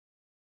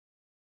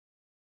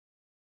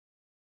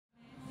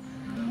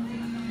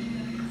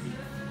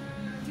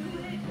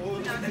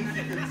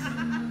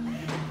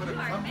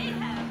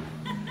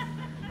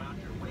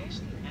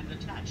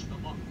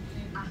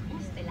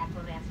Ajuste la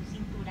correa a su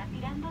cintura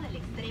tirando del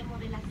extremo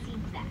de la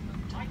cinta.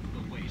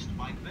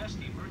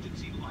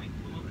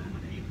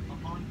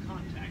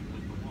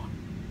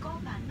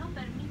 COPA no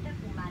permite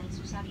fumar en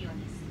sus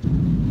aviones.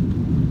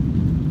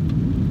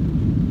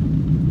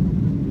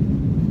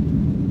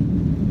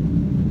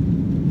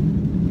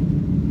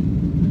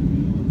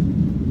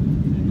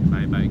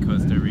 Bye bye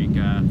Costa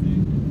Rica.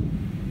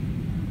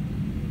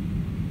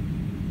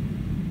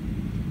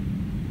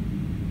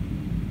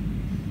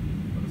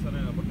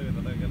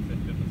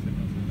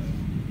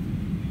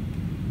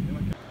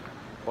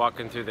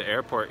 Walking through the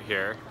airport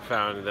here,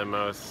 found the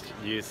most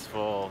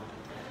useful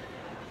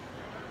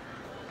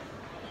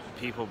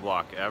people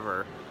block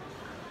ever.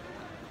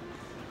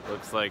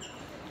 Looks like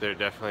they're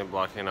definitely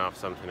blocking off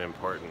something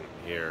important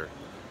here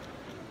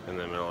in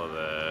the middle of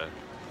the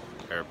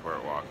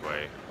airport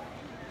walkway.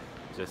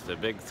 Just a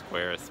big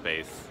square of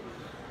space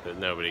that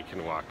nobody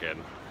can walk in.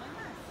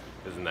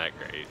 Isn't that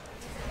great?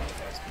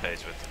 There's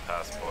Paige with the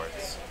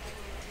passports.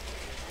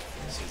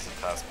 She's the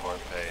passport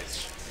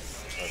page.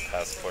 My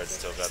passport's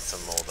still got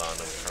some mold on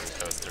them from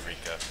Costa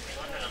Rica.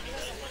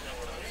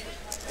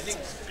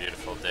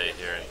 Beautiful day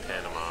here in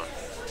Panama.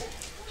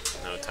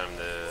 No time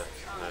to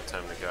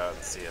go out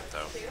and see it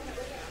though.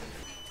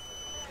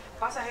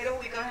 Pasajeros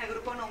ubicados en el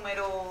grupo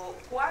número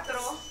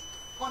 4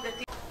 con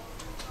destino.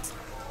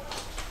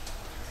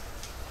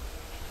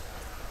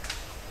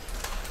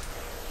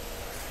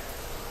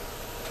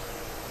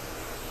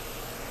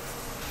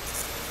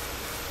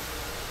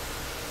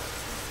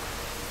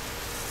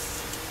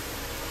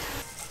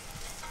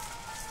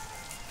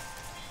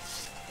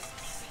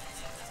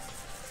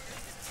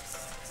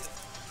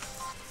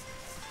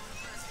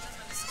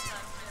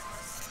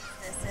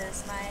 This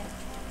is my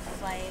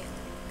flight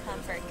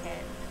comfort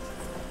kit.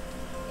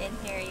 In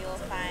here you will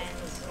find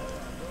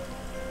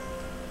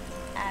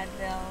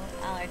Advil,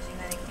 allergy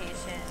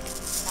medication,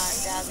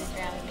 non-drowsy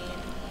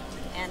Dramamine,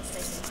 and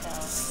sleeping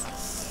pills.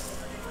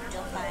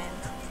 You'll find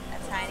a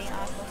tiny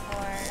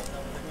Aquaphor,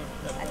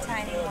 a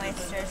tiny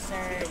moisture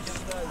surge,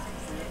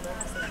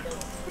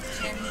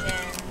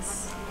 gin-gins,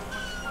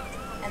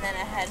 and then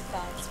a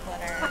headphone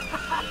splitter,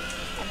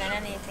 and then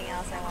anything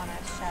else I want to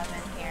shove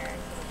in here.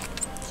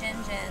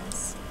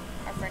 Gin-gins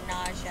are for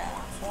nausea,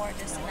 or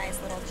just a nice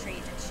little treat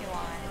to chew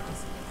on,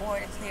 or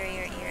to clear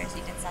your ears.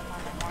 You can suck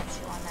on them or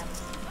chew on them.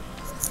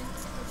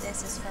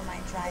 This is for my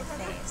dry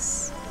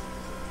face,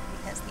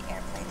 because the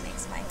airplane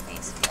makes my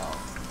face feel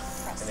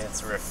crusty. And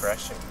it's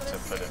refreshing to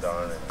put it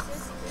on and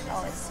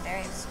oh, it's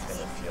very kind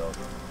of feel.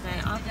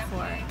 And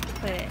Aquaphor,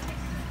 put it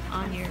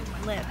on your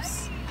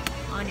lips,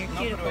 on your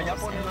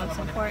cuticles, and most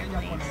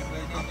importantly,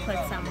 I'll put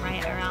some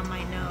right around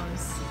my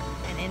nose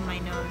and in my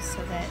nose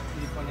so that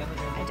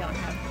I don't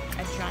have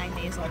a dry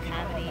nasal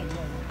cavity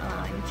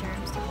allowing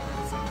germs to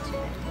pass into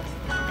it.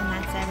 And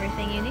that's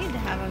everything you need to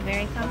have a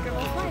very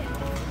comfortable flight.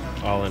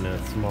 All in a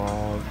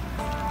small,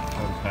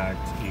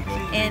 compact Eagle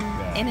Creek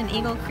bag. In an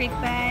Eagle Creek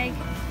bag.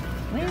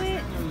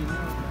 Wait.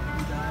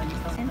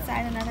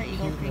 Inside another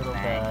Eagle Creek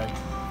bag.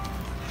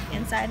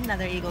 Inside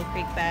another Eagle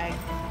Creek bag.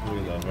 We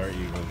love our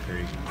Eagle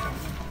Creek.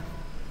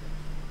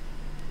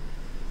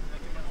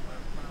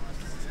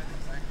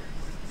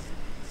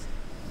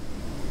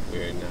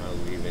 We're now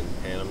leaving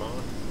Panama,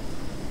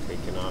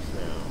 taking off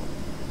now.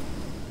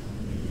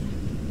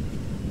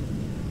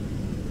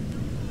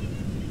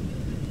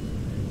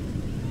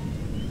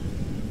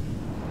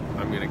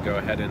 I'm gonna go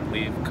ahead and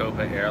leave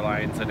COPA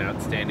Airlines an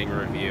outstanding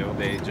review.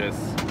 They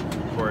just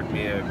poured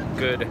me a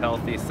good,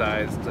 healthy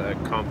sized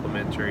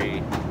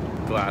complimentary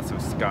glass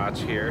of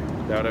scotch here.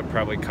 That would have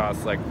probably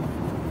cost like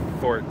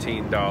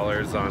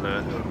 $14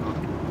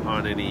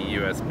 on any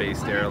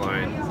US-based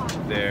airline.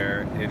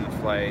 Their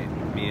in-flight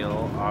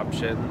meal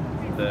option,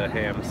 the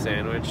ham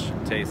sandwich,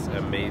 tastes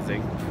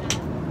amazing.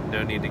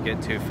 No need to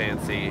get too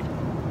fancy in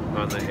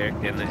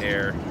the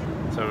air,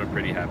 so I'm a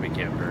pretty happy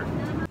camper.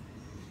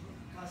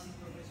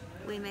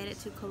 We made it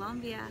to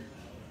Colombia.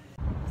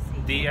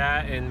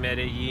 Día en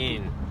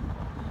Medellin.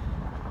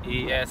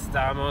 Y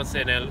estamos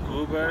en el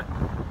Uber.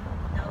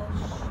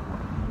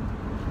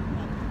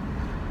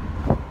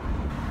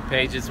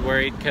 Paige is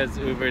worried because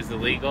Uber's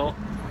illegal.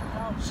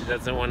 She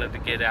doesn't want it to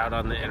get out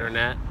on the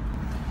internet.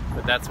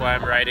 But that's why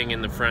I'm riding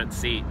in the front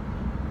seat.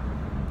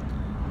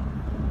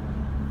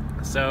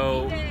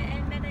 So...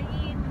 ¿En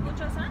Medellín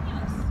muchos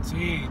años?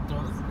 Sí,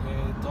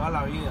 toda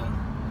la vida.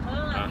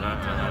 Toda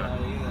la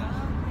vida.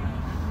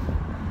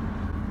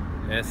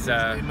 Es,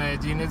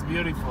 Medellin is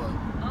beautiful.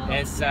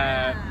 es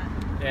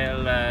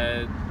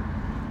el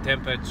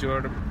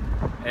temperatura,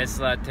 es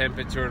la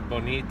temperatura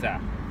bonita.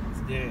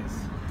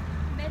 Yes.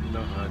 ¿Medellín No,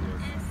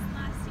 años. es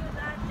la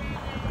ciudad de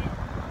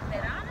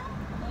verano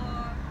o...?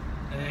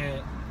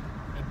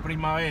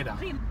 Primavera.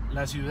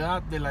 La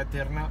ciudad de la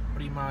eterna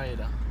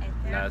primavera.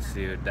 La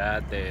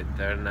ciudad de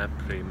eterna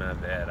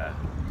primavera.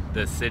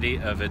 The city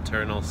of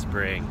eternal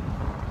spring.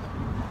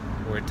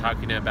 We're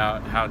talking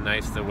about how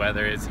nice the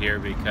weather is here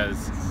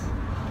because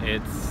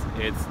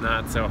it's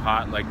not so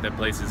hot like the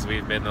places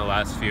we've been the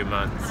last few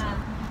months.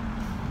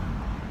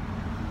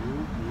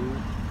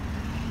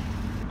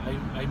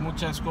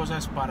 muchas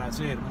cosas para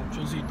hacer,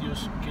 muchos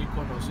sitios que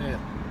conocer.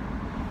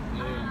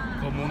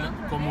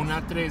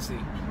 Comuna 13,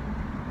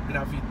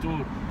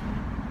 Grafitur,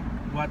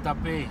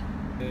 Guatapé,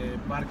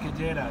 Parque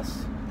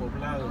Lleras,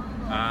 Poblado.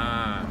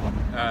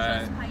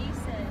 Muchos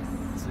países.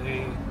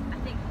 Sí. I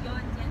think yo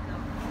entiendo.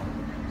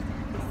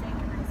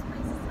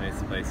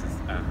 Nice places.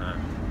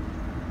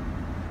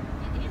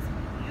 It is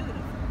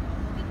beautiful.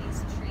 Look at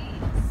these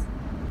trees.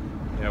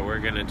 Yeah, we're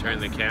gonna turn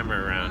the camera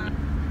around.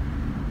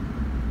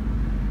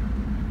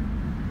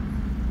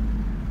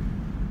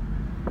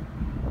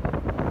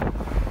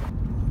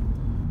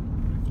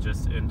 We've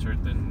just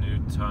entered the new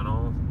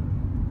tunnel.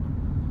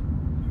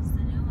 It's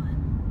the new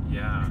one.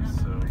 Yeah,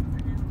 so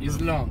It's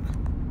long.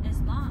 It's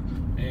long.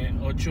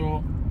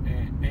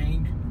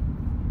 8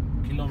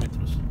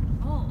 kilometers.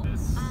 Oh.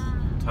 this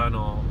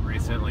tunnel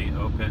recently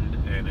opened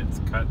and it's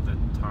cut the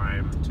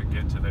time to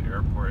get to the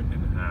airport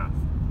in half.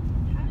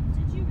 How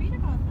did you read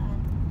about that?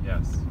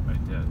 Yes, I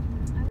did.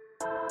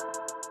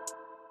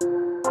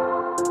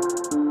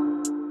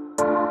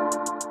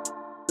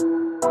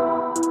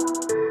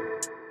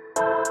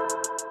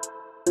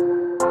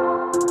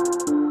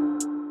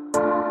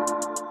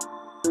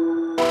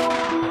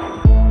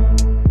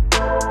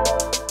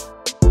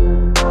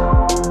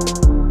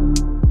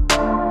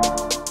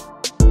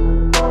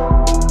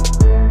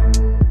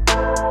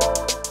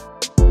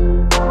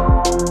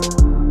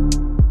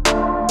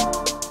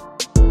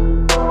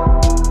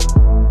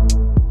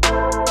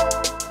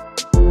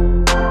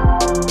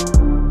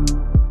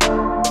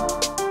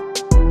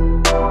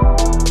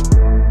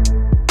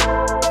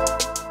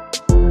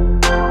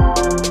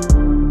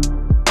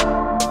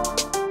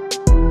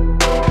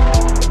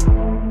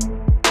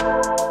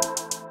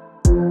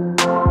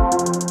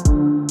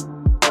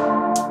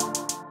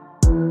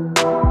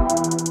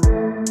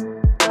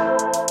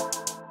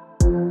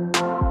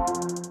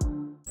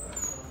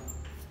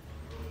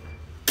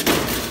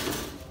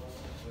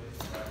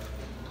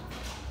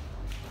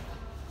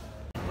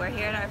 We're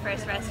here at our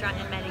first restaurant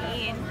in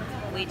Medellin.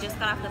 We just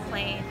got off the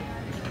plane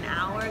an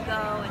hour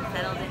ago and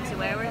settled into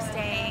where we're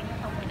staying.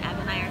 And Ev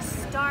and I are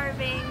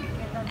starving.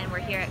 And we're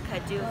here at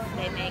Kaduf.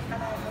 They make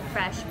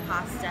fresh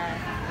pasta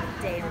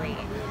daily.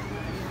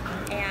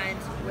 And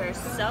we're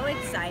so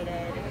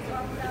excited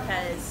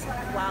because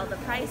while the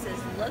prices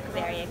look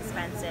very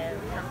expensive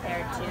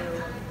compared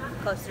to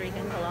Costa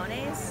Rican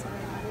colones,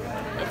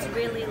 it's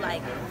really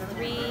like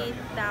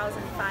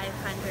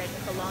 3,500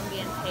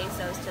 Colombian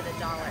pesos to the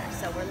dollar.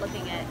 So we're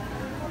looking at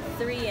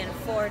 $3 and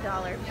 $4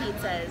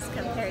 pizzas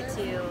compared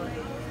to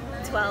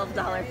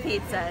 $12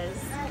 pizzas.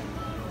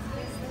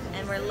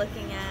 And we're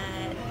looking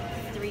at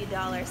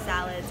 $3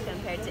 salads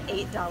compared to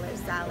 $8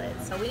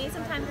 salads. So we need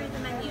some time to read the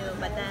menu,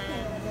 but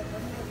then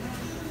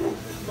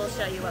we'll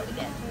show you what we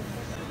get.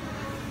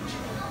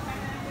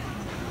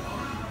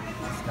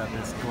 It's got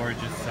this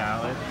gorgeous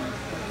salad.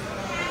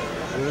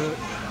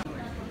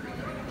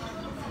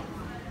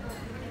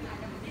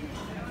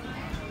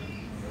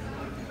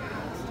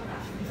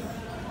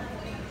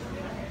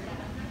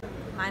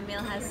 My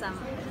meal has some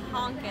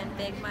honkin'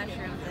 big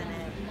mushrooms in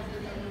it.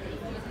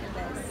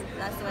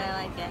 That's the way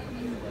I like it.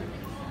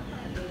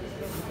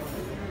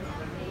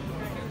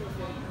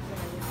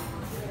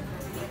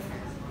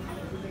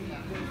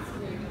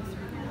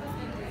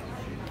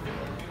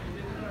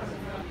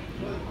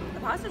 The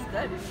pasta's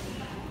good.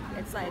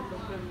 It's like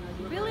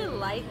really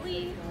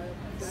lightly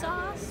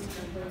sauced,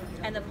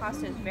 and the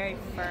pasta is very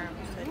firm.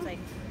 So it's like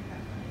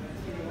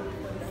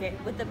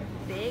with the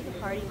big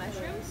hearty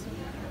mushrooms.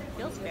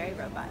 Feels very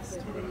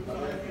robust.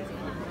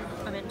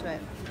 I'm into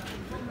it.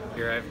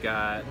 Here I've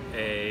got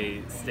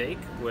a steak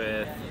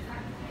with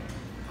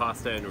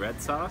pasta and red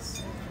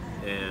sauce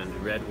and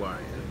red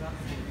wine.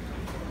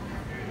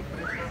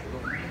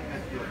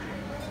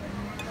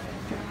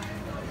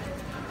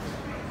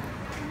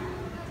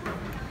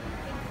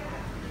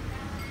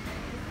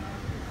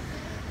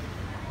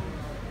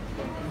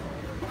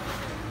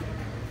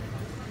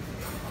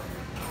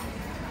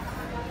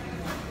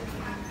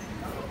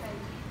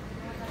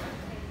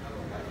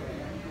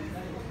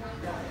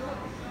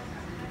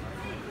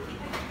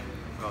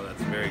 Oh,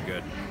 that's very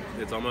good.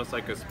 It's almost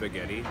like a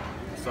spaghetti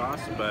sauce,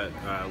 but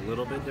a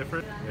little bit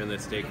different. And the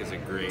steak is a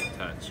great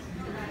touch.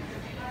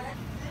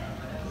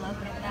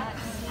 Look at that